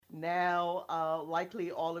Now,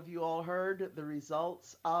 likely all of you all heard the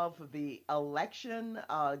results of the election.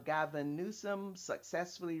 Gavin Newsom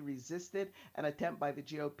successfully resisted an attempt by the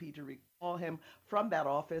GOP to recall him from that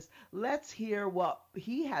office. Let's hear what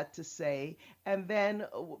he had to say, and then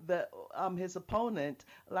his opponent,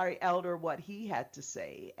 Larry Elder, what he had to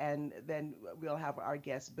say, and then we'll have our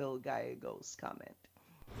guest, Bill Gallegos, comment.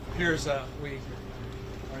 We are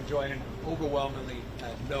enjoying an overwhelmingly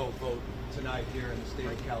no vote tonight here in the state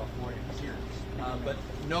of California. But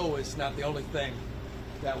no is not the only thing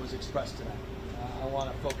that was expressed tonight. I want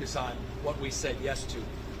to focus on what we said yes to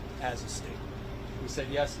as a state. We said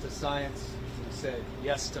yes to science. We said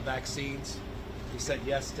yes to vaccines. We said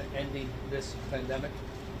yes to ending this pandemic.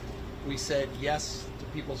 We said yes to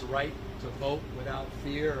people's right to vote without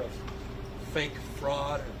fear of fake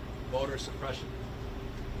fraud or voter suppression.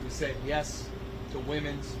 We said yes to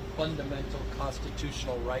women's fundamental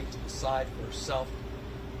constitutional right to decide for herself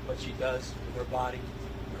what she does with her body,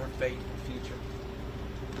 her fate, and future.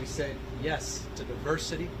 We said yes to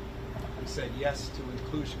diversity. We said yes to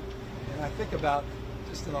inclusion. And I think about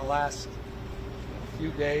just in the last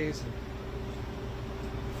few days,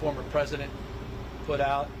 the former president put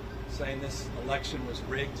out saying this election was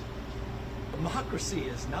rigged. Democracy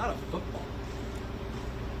is not a football.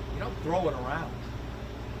 You don't throw it around.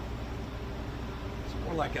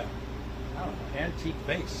 More like antique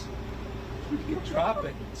vase. You can drop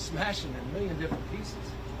it and smash it in a million different pieces.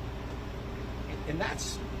 And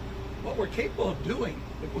that's what we're capable of doing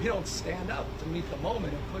if we don't stand up to meet the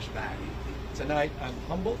moment and push back. Tonight, I'm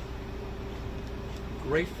humbled,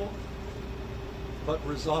 grateful, but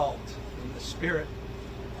resolved in the spirit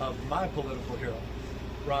of my political hero,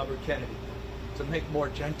 Robert Kennedy, to make more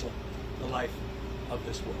gentle the life of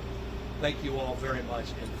this world. Thank you all very much,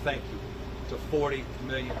 and thank you to 40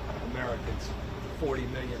 million Americans, 40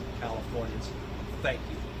 million Californians. Thank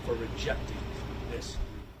you for rejecting this.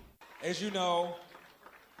 As you know,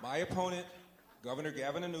 my opponent, Governor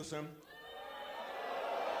Gavin Newsom,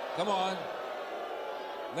 come on,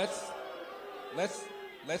 let's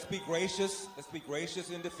be gracious. Let's be gracious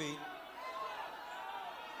in defeat.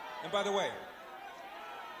 And by the way,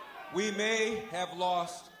 we may have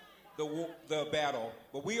lost the battle,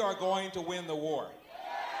 but we are going to win the war.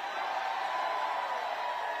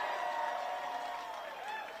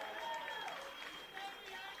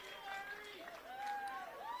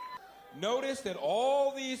 Notice that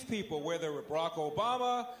all these people, whether Barack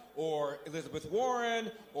Obama or Elizabeth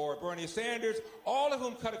Warren or Bernie Sanders, all of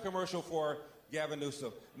whom cut a commercial for Gavin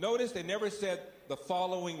Newsom, notice they never said the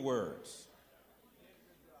following words.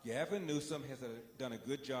 Gavin Newsom has done a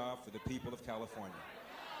good job for the people of California.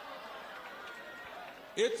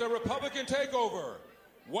 It's a Republican takeover.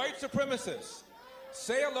 White supremacists.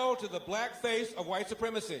 Say hello to the black face of white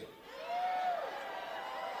supremacy.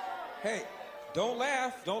 Hey, don't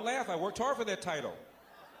laugh. Don't laugh. I worked hard for that title.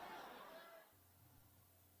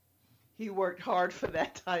 He worked hard for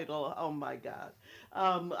that title. Oh, my God.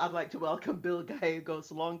 I'd like to welcome Bill Gallegos,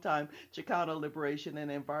 longtime Chicano liberation and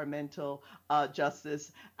environmental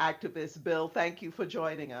justice activist. Bill, thank you for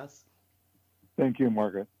joining us. Thank you,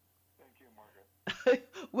 Margaret.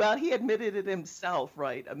 Well, he admitted it himself,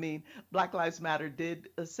 right? I mean, Black Lives Matter did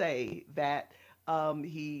say that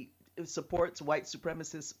he supports white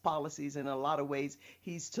supremacist policies. In a lot of ways,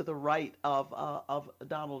 he's to the right of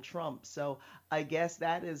Donald Trump. So I guess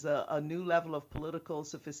that is a new level of political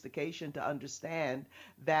sophistication to understand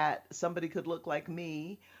that somebody could look like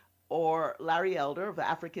me or Larry Elder of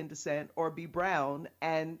African descent or be brown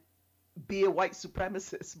and be a white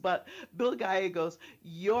supremacist. But Bill Gallegos,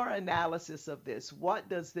 your analysis of this, what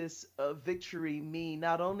does this victory mean,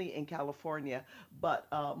 not only in California, but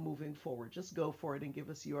moving forward? Just go for it and give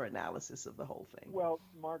us your analysis of the whole thing. Well,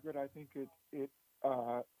 Margaret, I think it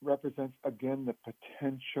represents, again, the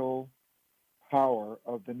potential power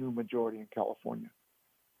of the new majority in California.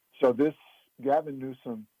 So this Gavin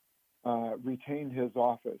Newsom retained his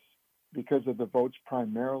office because of the votes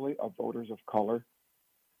primarily of voters of color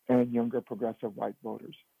and younger progressive white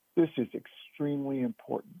voters. This is extremely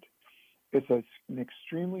important. It's an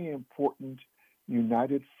extremely important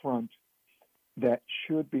united front that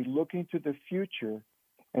should be looking to the future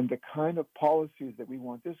and the kind of policies that we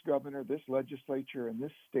want this governor, this legislature, and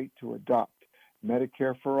this state to adopt.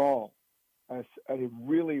 Medicare for all, a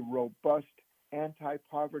really robust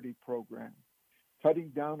anti-poverty program, cutting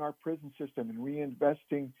down our prison system and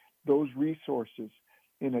reinvesting those resources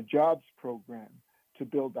in a jobs program, to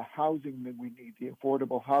build the housing that we need, the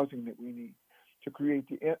affordable housing that we need, to create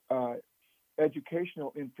the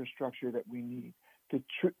educational infrastructure that we need,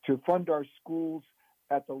 to fund our schools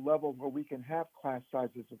at the level where we can have class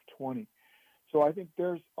sizes of 20. So I think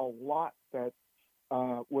there's a lot that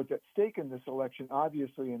was at stake in this election,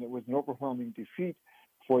 obviously, and it was an overwhelming defeat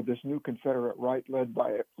for this new Confederate right led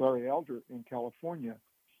by Larry Elder in California.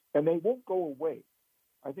 And they won't go away.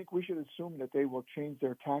 I think we should assume that they will change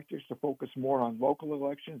their tactics to focus more on local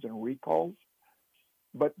elections and recalls.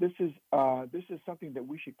 But this is something that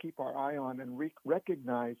we should keep our eye on and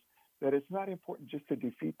recognize that it's not important just to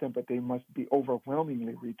defeat them, but they must be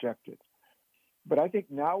overwhelmingly rejected. But I think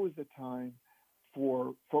now is the time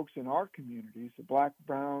for folks in our communities, the Black,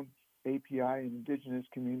 Brown, API, and Indigenous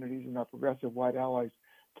communities, and our progressive white allies,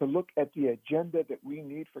 to look at the agenda that we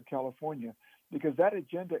need for California, because that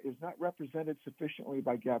agenda is not represented sufficiently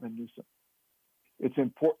by Gavin Newsom. It's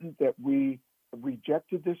important that we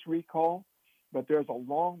rejected this recall, but there's a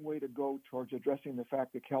long way to go towards addressing the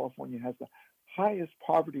fact that California has the highest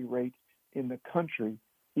poverty rate in the country,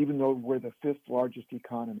 even though we're the fifth largest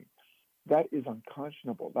economy. That is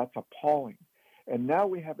unconscionable. That's appalling. And now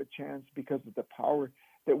we have a chance, because of the power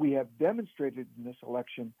that we have demonstrated in this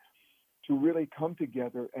election, to really come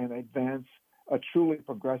together and advance a truly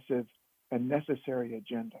progressive and necessary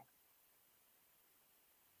agenda.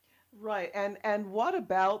 Right, and what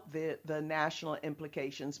about the national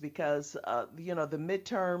implications? Because the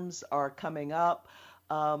midterms are coming up.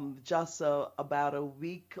 Just about a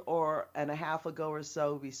week or and a half ago or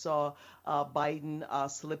so, we saw Biden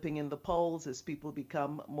slipping in the polls as people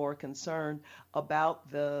become more concerned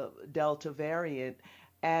about the Delta variant.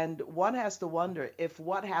 And one has to wonder if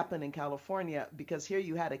what happened in California, because here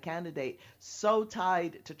you had a candidate so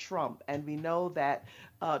tied to Trump, and we know that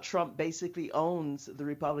Trump basically owns the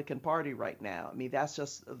Republican Party right now. I mean, that's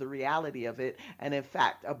just the reality of it. And in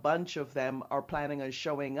fact, a bunch of them are planning on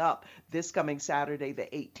showing up this coming Saturday, the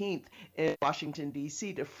 18th, in Washington,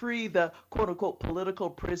 D.C., to free the quote unquote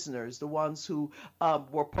political prisoners, the ones who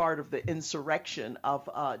were part of the insurrection of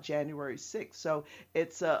January 6th. So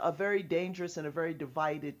it's a very dangerous and a very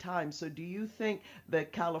divided time. So do you think the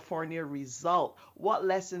California result, what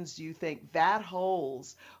lessons do you think that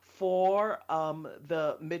holds for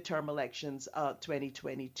the midterm elections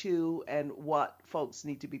 2022, and what folks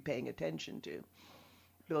need to be paying attention to?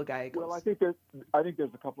 Bill Gallegos. Well, I think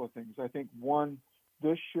there's a couple of things. I think one,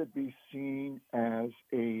 this should be seen as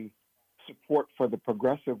a support for the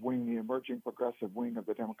progressive wing, the emerging progressive wing of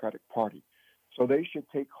the Democratic Party. So they should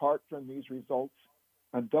take heart from these results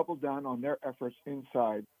and double down on their efforts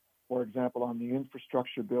inside, for example, on the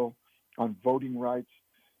infrastructure bill, on voting rights.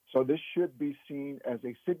 So this should be seen as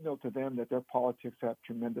a signal to them that their politics have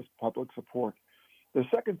tremendous public support. The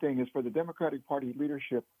second thing is, for the Democratic Party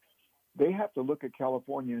leadership, they have to look at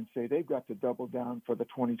California and say they've got to double down for the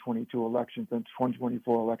 2022 elections and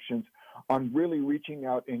 2024 elections on really reaching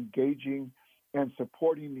out, engaging, and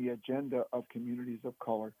supporting the agenda of communities of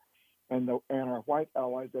color and our white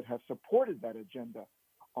allies that have supported that agenda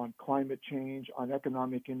on climate change, on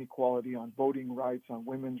economic inequality, on voting rights, on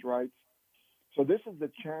women's rights. So this is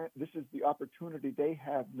the opportunity they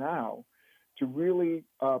have now to really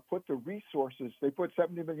put the resources. They put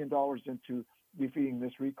 $70 million into defeating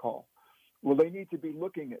this recall. Well, they need to be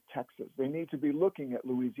looking at Texas. They need to be looking at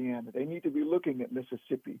Louisiana. They need to be looking at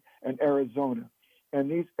Mississippi and Arizona and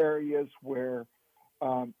these areas where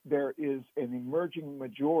there is an emerging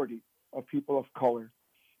majority of people of color,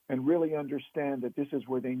 and really understand that this is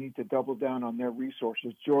where they need to double down on their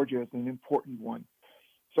resources. Georgia is an important one.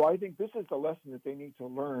 So I think this is the lesson that they need to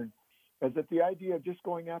learn, is that the idea of just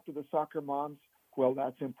going after the soccer moms, well,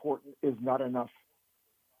 that's important, is not enough.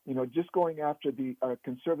 Just going after the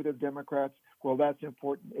conservative Democrats, well, that's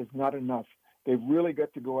important, is not enough. They've really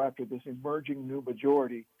got to go after this emerging new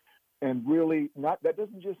majority, and really that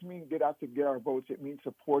doesn't just mean get out to get our votes. It means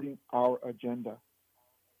supporting our agenda.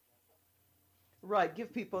 Right,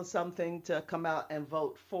 give people something to come out and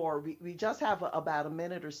vote for. We just have about a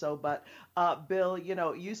minute or so, but Bill,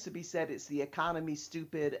 it used to be said it's the economy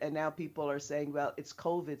stupid, and now people are saying, well, it's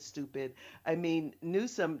COVID stupid. I mean,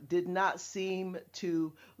 Newsom did not seem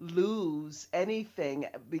to lose anything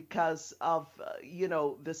because of,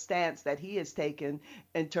 the stance that he has taken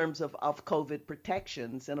in terms of COVID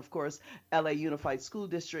protections. And of course, LA Unified School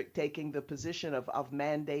District taking the position of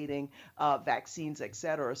mandating vaccines, et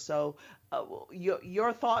cetera. So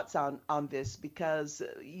your thoughts on this, because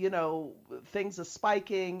things are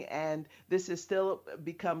spiking and this has still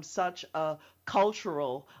become such a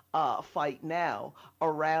cultural fight now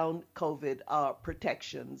around COVID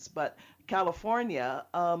protections. But California,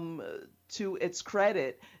 to its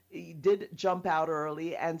credit, did jump out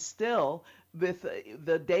early, and still, with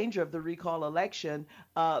the danger of the recall election,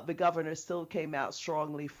 the governor still came out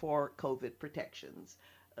strongly for COVID protections.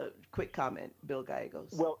 quick comment, Bill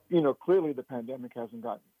Gallegos. Well, clearly the pandemic hasn't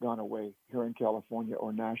gone away here in California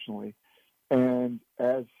or nationally. And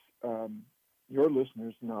as your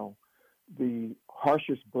listeners know, the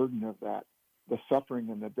harshest burden of that, the suffering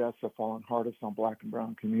and the deaths have fallen hardest on Black and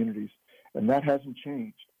brown communities. And that hasn't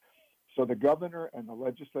changed. So the governor and the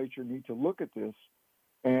legislature need to look at this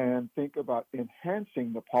and think about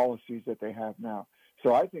enhancing the policies that they have now.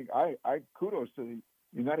 So I think I kudos to the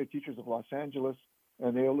United Teachers of Los Angeles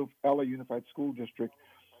and the LA Unified School District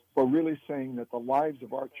for really saying that the lives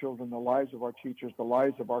of our children, the lives of our teachers, the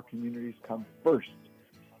lives of our communities come first.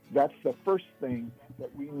 That's the first thing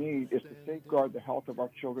that we need, is to safeguard the health of our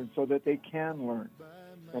children so that they can learn.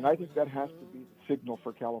 And I think that has to be the signal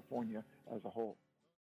for California as a whole.